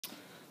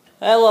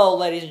Hello,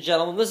 ladies and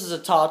gentlemen. This is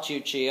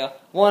Itachi.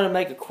 Wanted to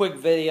make a quick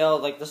video.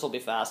 This will be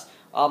fast.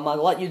 I'll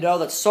let you know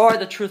that Sorry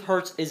the Truth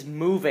Hurts is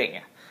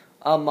moving.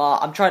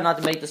 I'm trying not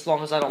to make this long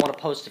because I don't want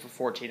to post it for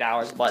 14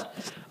 hours. But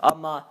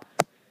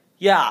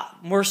yeah,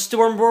 we're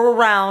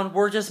around.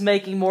 We're just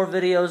making more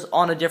videos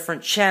on a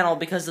different channel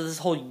because of this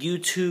whole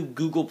YouTube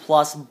Google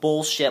Plus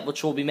bullshit,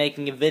 which we'll be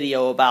making a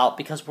video about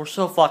because we're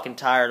so fucking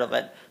tired of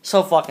it.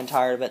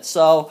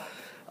 So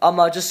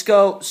just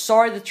go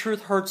Sorry the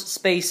Truth Hurts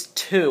space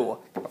 2.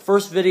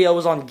 First video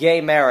was on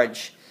gay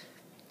marriage.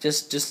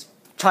 Just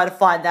try to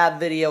find that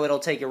video, it'll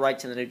take you right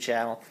to the new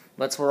channel.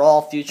 That's where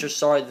all future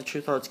Sorry the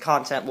Truth Hurts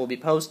content will be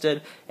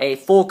posted. A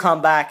full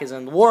comeback is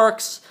in the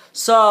works.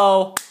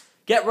 So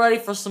get ready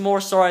for some more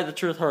Sorry the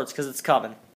Truth Hurts, because it's coming.